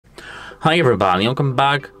Hi everybody, welcome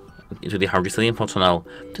back to the HardReset.Info channel.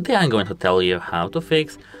 Today I'm going to tell you how to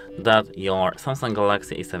fix that your Samsung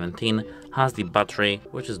Galaxy A17 has the battery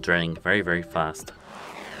which is draining very fast.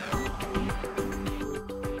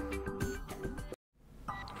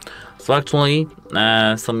 So actually,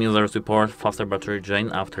 some users report faster battery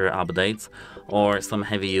drain after updates or some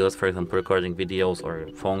heavy use, for example recording videos or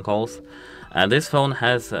phone calls. This phone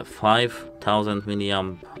has 5000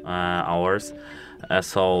 milliamp hours,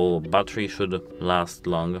 so battery should last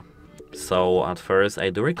long. So at first I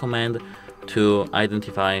do recommend to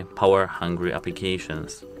identify power hungry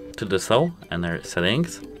applications. To do so, enter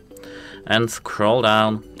settings and scroll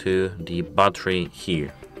down to the battery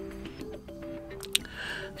here.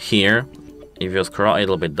 Here, if you scroll a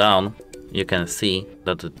little bit down, you can see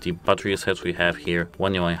that the battery usage we have here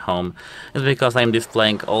when you're at home is because I'm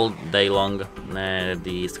displaying all day long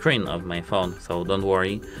the screen of my phone, so don't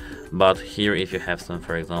worry. But here, if you have some,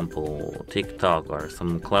 for example, TikTok or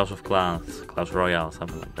some Clash of Clans, Clash Royale,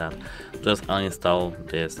 something like that, just uninstall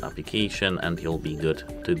this application and you'll be good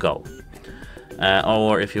to go.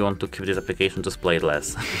 Or if you want to keep this application, just play it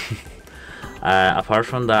less. Apart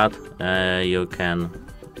from that, you can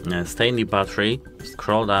stay in the battery,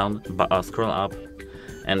 scroll down, scroll up,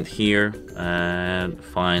 and here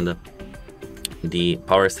find the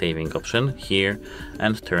power saving option here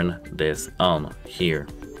and turn this on here.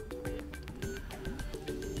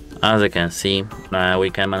 As you can see,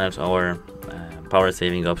 we can manage our power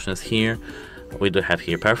saving options here. We do have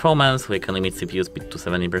here performance. We can limit CPU speed to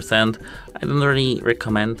 70%. I don't really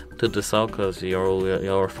recommend to do so because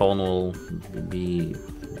your phone will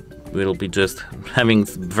be just having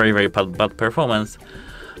very bad performance.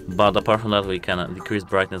 But apart from that, we can decrease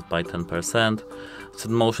brightness by 10%,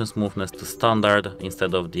 set motion smoothness to standard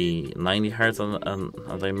instead of the 90 Hz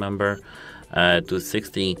as I remember, to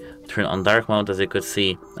 60, turn on dark mode as you could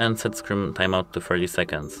see, and set screen timeout to 30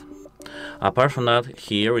 seconds. Apart from that,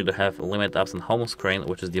 here we do have limit apps and home screen,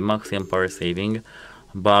 which is the maximum power saving,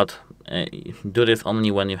 but do this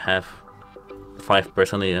only when you have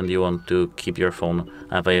 5% and you want to keep your phone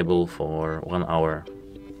available for 1 hour.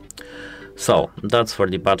 So that's for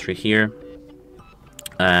the battery here.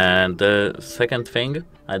 And the second thing,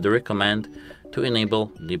 I do recommend to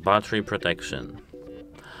enable the battery protection.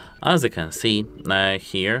 As you can see,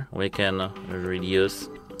 here we can reduce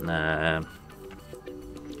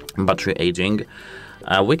battery aging.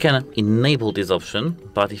 We can enable this option,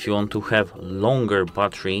 but if you want to have longer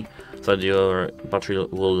battery so that your battery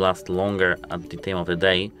will last longer at the time of the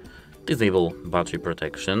day, disable battery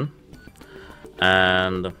protection,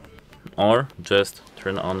 and or just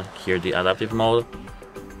turn on here the adaptive mode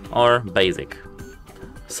or basic.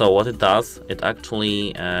 So what it does, it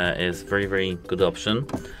actually is very good option.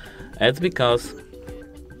 It's because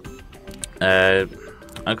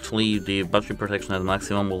actually the battery protection at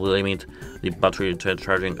maximum will limit the battery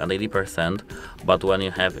charging at 80%, but when you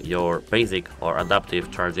have your basic or adaptive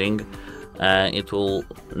charging, it will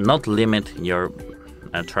not limit your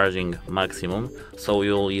charging maximum, so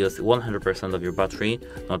you'll use 100% of your battery,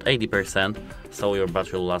 not 80%, so your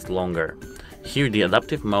battery will last longer. Here the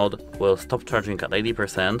adaptive mode will stop charging at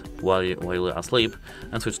 80% while you're asleep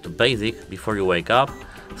and switch to basic before you wake up.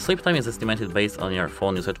 Sleep time is estimated based on your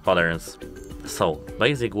phone usage patterns. So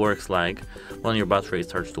basic works like when your battery is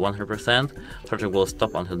charged to 100%, charging will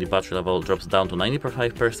stop until the battery level drops down to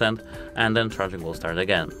 95%, and then charging will start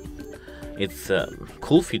again. It's a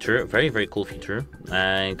cool feature, very cool feature,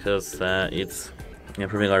 because it's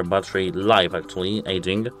improving our battery life actually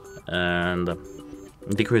aging and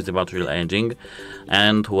decrease the battery aging,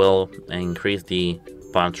 and will decrease the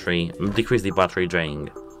battery draining.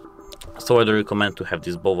 So I do recommend to have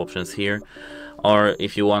these both options here, or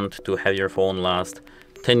if you want to have your phone last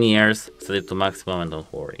 10 years, set it to maximum and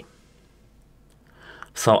don't worry.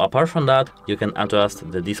 So apart from that, you can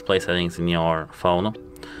adjust the display settings in your phone.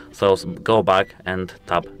 So go back and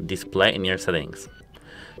tap display in your settings.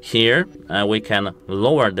 Here we can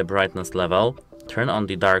lower the brightness level, turn on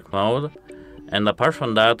the dark mode, and apart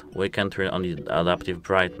from that, we can turn on the adaptive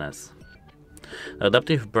brightness. The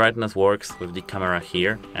adaptive brightness works with the camera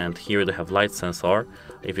here, and here we have light sensor.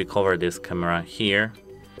 If we cover this camera here,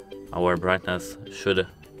 our brightness should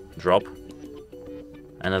drop,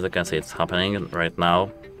 and as you can see, it's happening right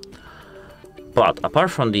now. But apart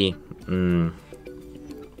from the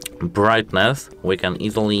brightness, we can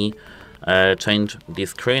easily change the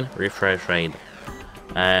screen refresh rate.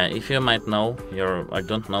 If you might know, I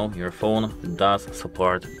don't know, your phone does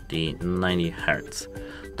support the 90 Hz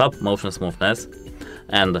top motion smoothness.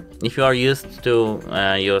 And if you are used to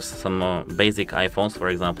use some basic iPhones, for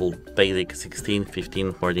example, basic 16,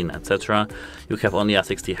 15, 14, etc., you have only a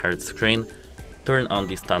 60 Hz screen, turn on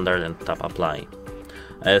the standard and tap apply.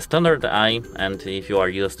 Standard eye, and if you are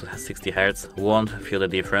used to 60 Hz, won't feel the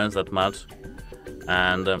difference that much.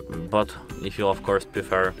 And but if you of course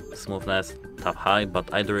prefer smoothness, tap high,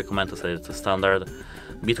 but I do recommend to set it to standard.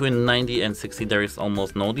 Between 90 and 60 there is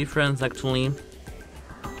almost no difference actually.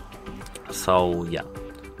 So yeah,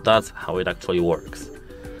 that's how it actually works.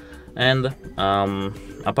 And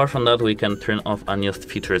apart from that, we can turn off unused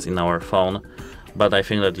features in our phone, but I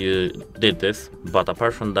think that you did this. But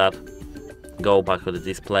apart from that, go back to the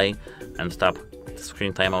display and tap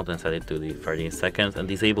screen timeout and set it to the 30 seconds and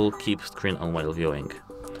disable keep screen on while viewing.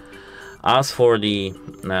 As for the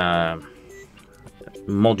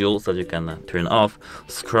modules that you can turn off,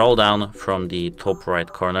 scroll down from the top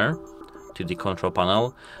right corner to the control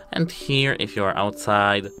panel, and here if you are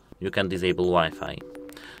outside you can disable Wi-Fi.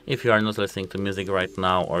 If you are not listening to music right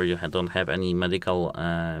now, or you don't have any medical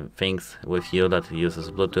things with you that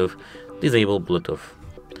uses Bluetooth, disable Bluetooth.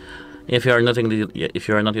 If you are not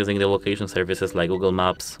using the location services like Google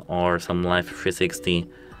Maps or some Live 360,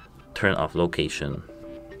 turn off location.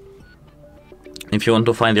 If you want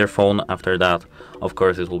to find your phone after that, of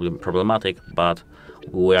course it will be problematic, but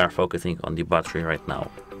we are focusing on the battery right now.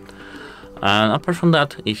 And apart from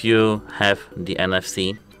that, if you have the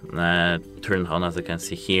NFC turned on, as you can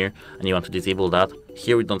see here, and you want to disable that,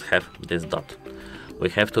 here we don't have this dot. We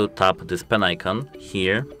have to tap this pen icon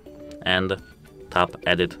here and tap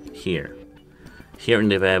edit here. Here in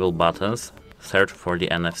the available buttons, search for the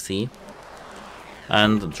NFC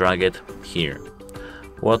and drag it here.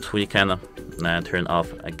 What we can turn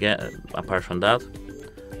off again, apart from that,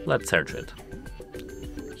 let's search it.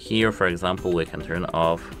 Here, for example, we can turn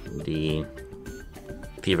off the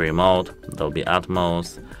TV remote, Dolby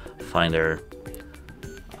Atmos, Finder,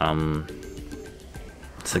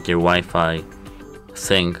 secure Wi-Fi,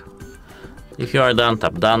 sync. If you are done,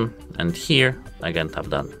 tap done, and here again tap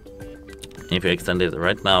done. If you extend it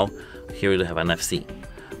right now, here you have NFC.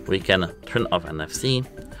 We can turn off NFC,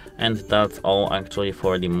 and that's all actually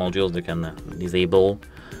for the modules you can disable.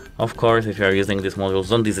 Of course, if you are using these modules,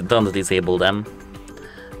 don't disable them,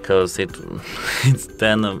 because it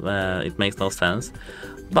makes no sense.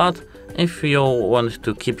 But if you want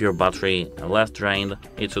to keep your battery less drained,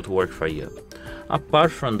 it should work for you.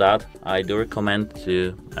 Apart from that, I do recommend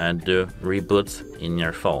to do reboots in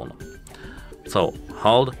your phone. So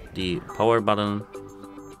hold the power button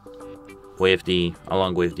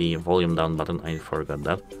along with the volume down button, I forgot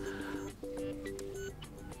that,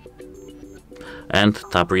 and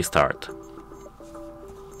tap restart.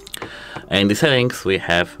 In the settings we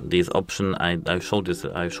have this option. I showed you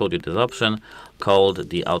this option called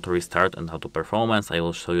the auto restart and auto performance. I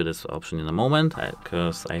will show you this option in a moment,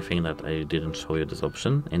 because I think that I didn't show you this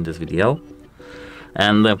option in this video.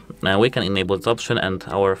 And we can enable this option, and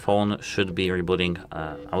our phone should be rebooting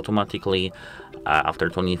automatically after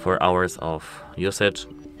 24 hours of usage.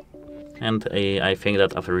 And I think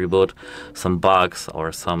that after reboot, some bugs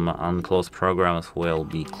or some unclosed programs will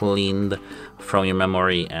be cleaned from your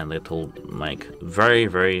memory, and it will make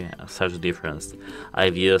very such difference.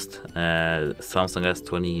 I've used Samsung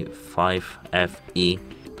S21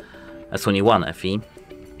 FE,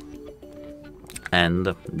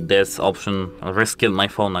 and this option rescued my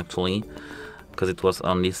phone actually, because it was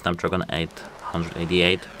on the Snapdragon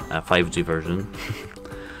 888 5G version.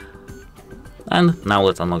 And now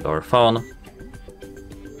let's unlock our phone.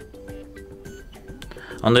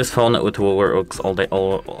 On this phone it works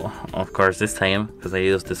of course the same, because I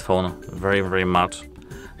use this phone very much,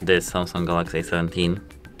 this Samsung Galaxy A17.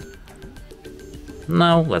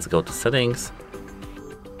 Now let's go to settings.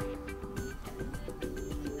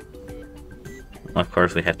 Of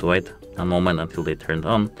course we have to wait a moment until they turn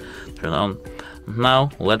on.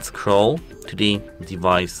 Now let's scroll to the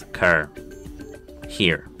device care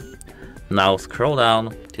here. Now scroll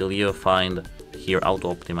down till you find here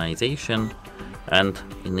auto optimization and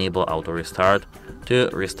enable auto restart to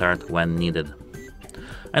restart when needed.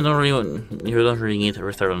 You don't really need to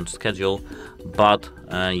restart on schedule, but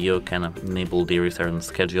you can enable the restart on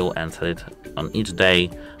schedule and set it on each day,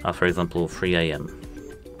 for example 3 AM.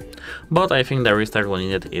 But I think the restart when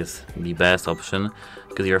needed is the best option,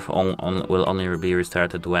 because your phone will only be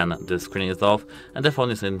restarted when the screen is off and the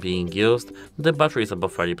phone isn't being used, the battery is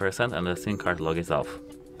above 30% and the SIM card lock is off.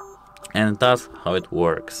 And that's how it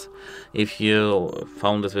works. If you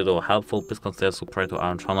found this video helpful, please consider subscribing to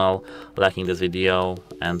our channel, liking this video,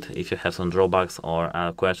 and if you have some drawbacks or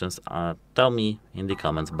questions, tell me in the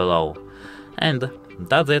comments below. And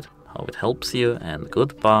that's it. Hope it helps you, and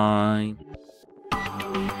goodbye.